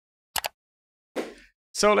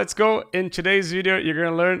So let's go. In today's video, you're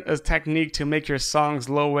going to learn a technique to make your songs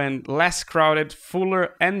low end, less crowded,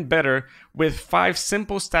 fuller, and better with 5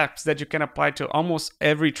 simple steps that you can apply to almost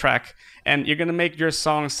every track. And you're going to make your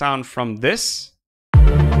song sound from this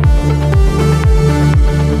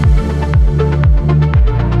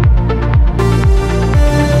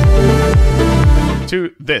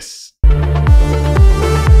to this.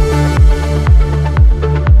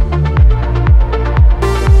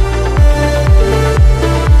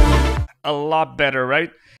 A lot better,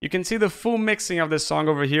 right? You can see the full mixing of this song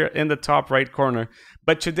over here in the top right corner.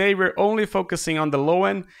 But today we're only focusing on the low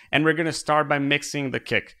end, and we're going to start by mixing the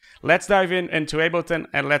kick. Let's dive into Ableton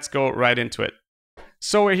and let's go right into it.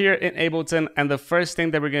 So we're here in Ableton, and the first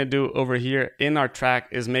thing that we're going to do over here in our track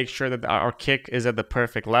is make sure that our kick is at the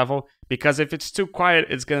perfect level, because if it's too quiet,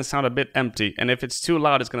 it's going to sound a bit empty, and if it's too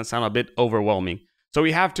loud, it's going to sound a bit overwhelming. So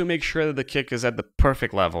we have to make sure that the kick is at the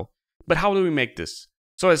perfect level. But how do we make this?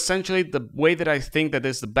 So essentially, the way that I think that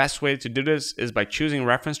is the best way to do this is by choosing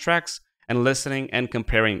reference tracks and listening and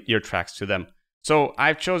comparing your tracks to them. So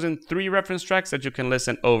I've chosen 3 reference tracks that you can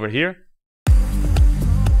listen over here.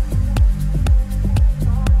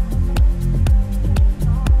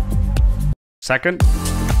 Second.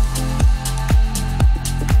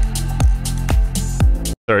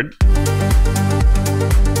 Third.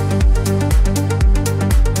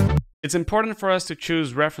 It's important for us to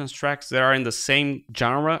choose reference tracks that are in the same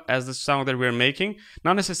genre as the song that we're making.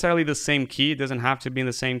 Not necessarily the same key, it doesn't have to be in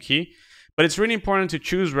the same key. But it's really important to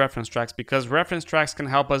choose reference tracks because reference tracks can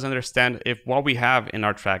help us understand if what we have in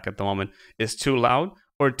our track at the moment is too loud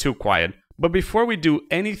or too quiet. But before we do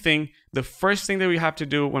anything, the first thing that we have to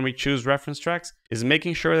do when we choose reference tracks is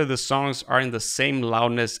making sure that the songs are in the same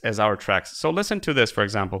loudness as our tracks. So listen to this, for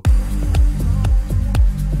example.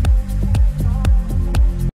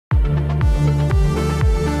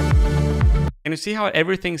 And you see how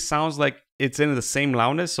everything sounds like it's in the same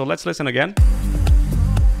loudness? So let's listen again.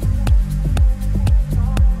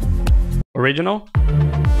 Original.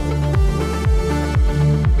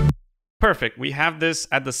 Perfect, we have this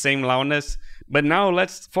at the same loudness, but now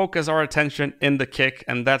let's focus our attention in the kick,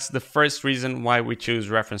 and that's the first reason why we choose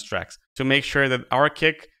reference tracks, to make sure that our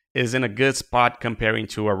kick is in a good spot comparing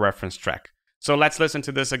to a reference track. So let's listen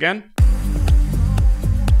to this again.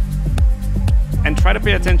 And try to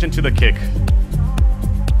pay attention to the kick.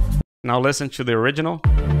 Now listen to the original.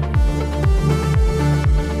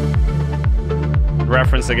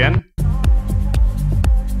 Reference again.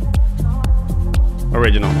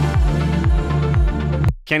 Original.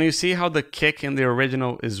 Can you see how the kick in the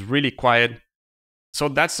original is really quiet? So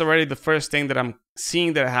that's already the first thing that I'm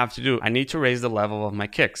seeing that I have to do. I need to raise the level of my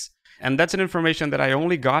kicks. And that's an information that I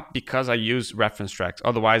only got because I use reference tracks.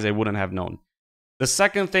 Otherwise, I wouldn't have known. The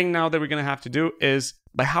second thing now that we're going to have to do is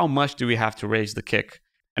by how much do we have to raise the kick?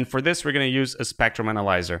 And for this, we're going to use a spectrum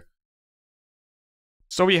analyzer.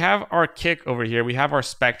 So we have our kick over here, we have our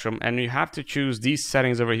spectrum, and you have to choose these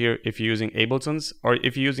settings over here if you're using Ableton's, or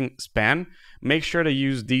if you're using Span, make sure to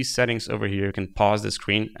use these settings over here. You can pause the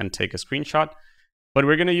screen and take a screenshot. But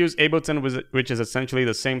we're going to use Ableton, which is essentially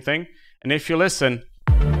the same thing. And if you listen,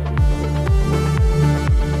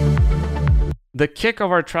 the kick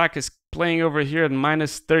of our track is playing over here at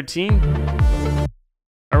 -13,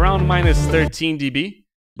 around -13 dB.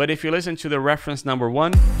 But if you listen to the reference number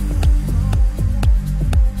 1,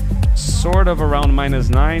 sort of around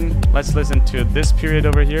 -9. Let's listen to this period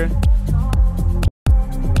over here.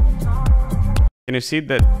 Can you see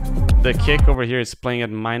that the kick over here is playing at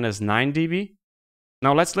 -9 dB?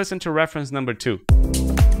 Now let's listen to reference number 2.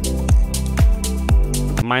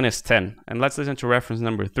 -10. And let's listen to reference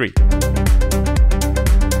number 3.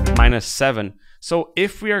 -7. So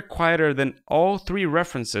if we are quieter than all 3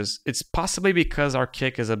 references, it's possibly because our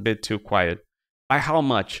kick is a bit too quiet. By how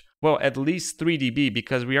much? Well, at least 3 dB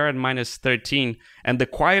because we are at -13 and the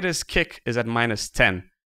quietest kick is at -10.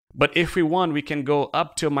 But if we want, we can go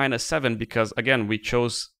up to -7 because again, we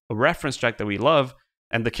chose a reference track that we love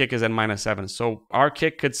and the kick is at -7. So our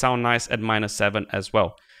kick could sound nice at -7 as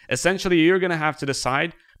well. Essentially, you're going to have to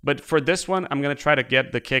decide. But for this one, I'm going to try to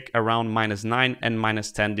get the kick around -9 and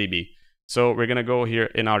 -10 dB. So we're going to go here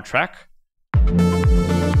in our track.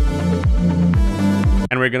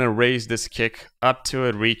 And we're going to raise this kick up till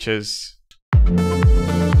it reaches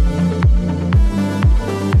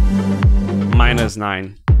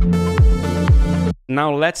 -9.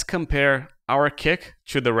 Now let's compare our kick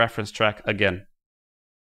to the reference track again.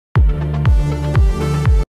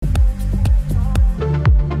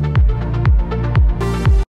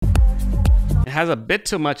 It has a bit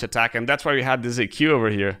too much attack, and that's why we had this EQ over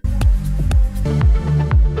here.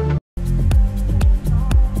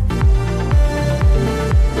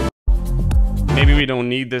 we don't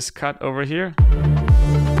need this cut over here.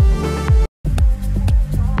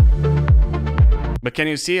 But can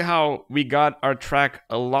you see how we got our track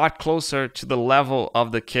a lot closer to the level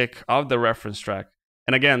of the kick of the reference track?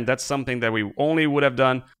 And again, that's something that we only would have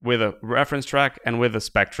done with a reference track and with a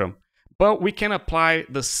Spectrum. But we can apply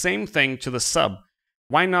the same thing to the sub.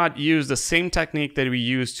 Why not use the same technique that we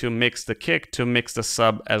use to mix the kick to mix the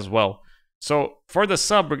sub as well? So for the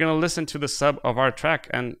sub, we're going to listen to the sub of our track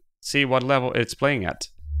and see what level it's playing at.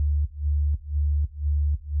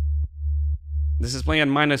 This is playing at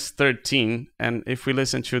 -13, and if we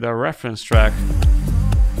listen to the reference track,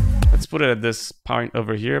 let's put it at this point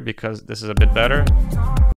over here because this is a bit better.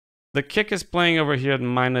 The kick is playing over here at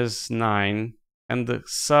 -9, and the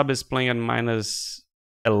sub is playing at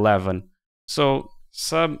 -11. So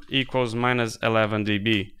sub equals -11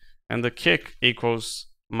 dB, and the kick equals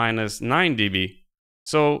 -9 dB.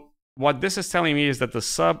 So what this is telling me is that the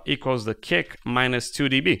sub equals the kick -2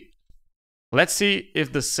 dB. Let's see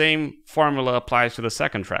if the same formula applies to the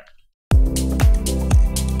second track.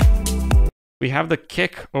 We have the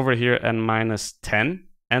kick over here at -10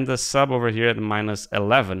 and the sub over here at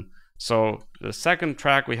 -11. So the second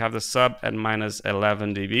track, we have the sub at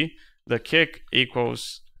 -11 dB. The kick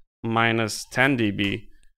equals -10 dB.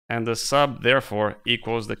 And the sub, therefore,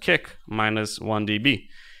 equals the kick -1 dB.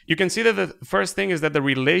 You can see that the first thing is that the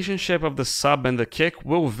relationship of the sub and the kick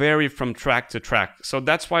will vary from track to track. So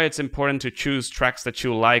that's why it's important to choose tracks that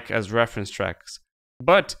you like as reference tracks.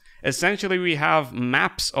 But essentially we have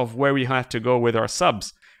maps of where we have to go with our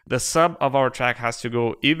subs. The sub of our track has to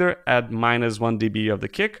go either at -1 dB of the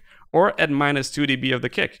kick or at -2 dB of the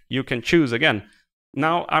kick. You can choose again.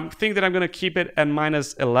 Now I think that I'm going to keep it at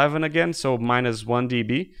 -11 again, so -1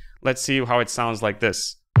 dB. Let's see how it sounds like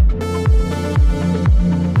this.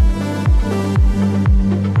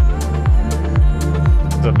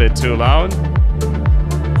 It's a bit too loud.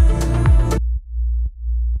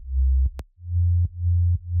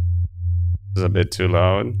 It's a bit too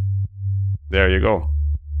loud. There you go.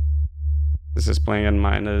 This is playing at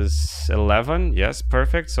 -11. Yes,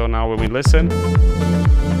 perfect. So now when we listen,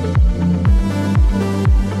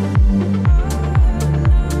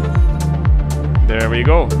 there we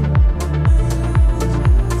go.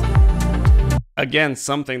 Again,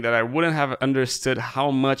 something that I wouldn't have understood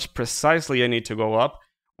how much precisely I need to go up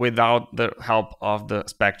without the help of the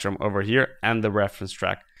Spectrum over here and the reference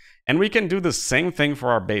track. And we can do the same thing for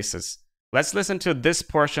our basses. Let's listen to this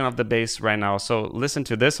portion of the bass right now. So listen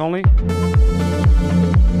to this only.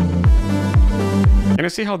 Can you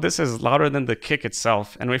see how this is louder than the kick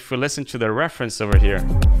itself? And if we listen to the reference over here,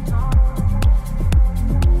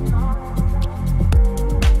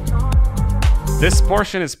 this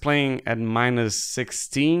portion is playing at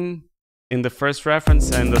 -16 in the first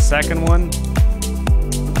reference, and the second one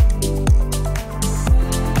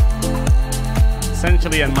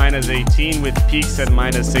essentially at -18 with peaks at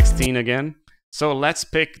 -16 again. So let's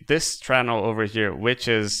pick this channel over here, which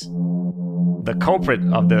is the culprit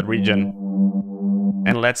of the region,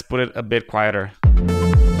 and let's put it a bit quieter.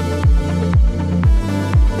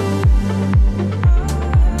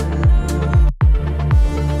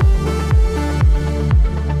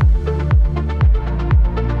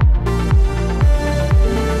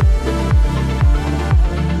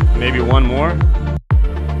 Maybe one more.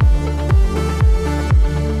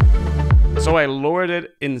 So I lowered it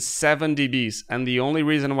in 7 dBs, and the only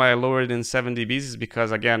reason why I lowered it in 7 dBs is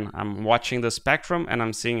because, again, I'm watching the Spectrum and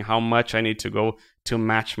I'm seeing how much I need to go to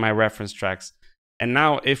match my reference tracks. And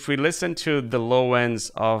now if we listen to the low ends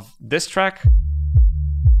of this track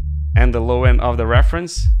and the low end of the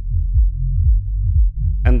reference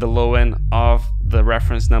and the low end of the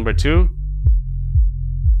reference number 2,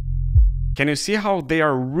 can you see how they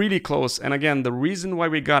are really close? And again, the reason why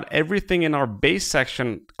we got everything in our bass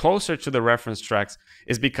section closer to the reference tracks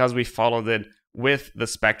is because we followed it with the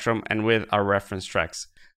Spectrum and with our reference tracks.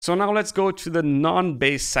 So now let's go to the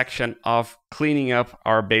non-bass section of cleaning up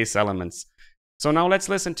our bass elements. So now let's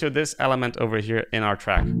listen to this element over here in our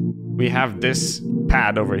track. We have this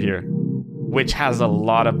pad over here, which has a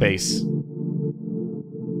lot of bass.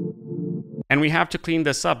 And we have to clean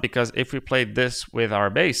this up because if we play this with our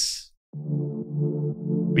bass,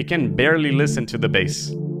 we can barely listen to the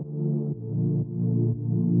bass.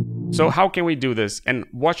 So how can we do this? And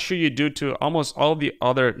what should you do to almost all the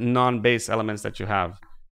other non-bass elements that you have?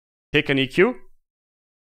 Pick an EQ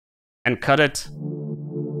and cut it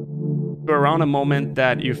to around a moment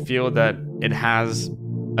that you feel that it has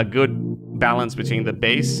a good balance between the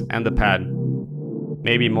bass and the pad.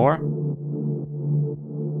 Maybe more.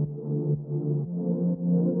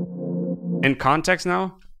 In context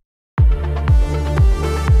now,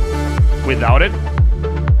 without it,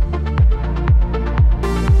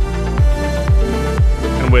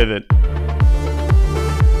 run with it.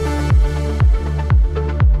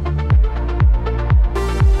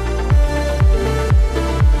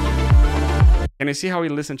 And you see how we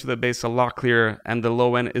listen to the bass a lot clearer and the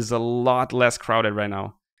low end is a lot less crowded right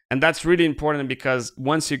now. And that's really important because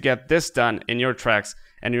once you get this done in your tracks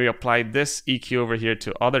and you apply this EQ over here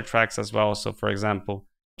to other tracks as well, so for example,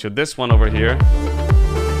 to this one over here,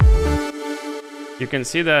 you can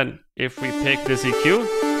see that if we pick this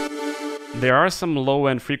EQ, there are some low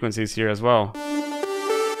end frequencies here as well.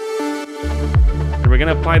 And we're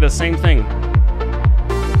gonna apply the same thing.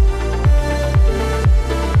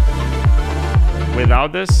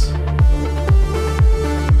 Without this,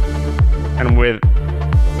 and with,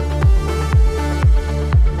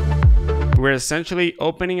 we're essentially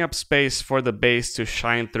opening up space for the bass to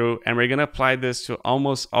shine through, and we're gonna apply this to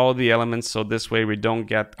almost all the elements, so this way we don't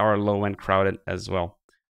get our low end crowded as well.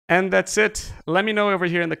 And that's it. Let me know over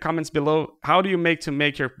here in the comments below, how do you make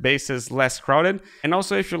your basses less crowded? And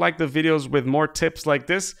also, if you like the videos with more tips like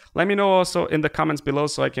this, let me know also in the comments below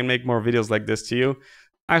so I can make more videos like this to you.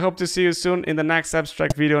 I hope to see you soon in the next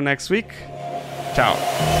Abstrakt video next week.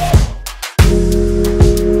 Ciao.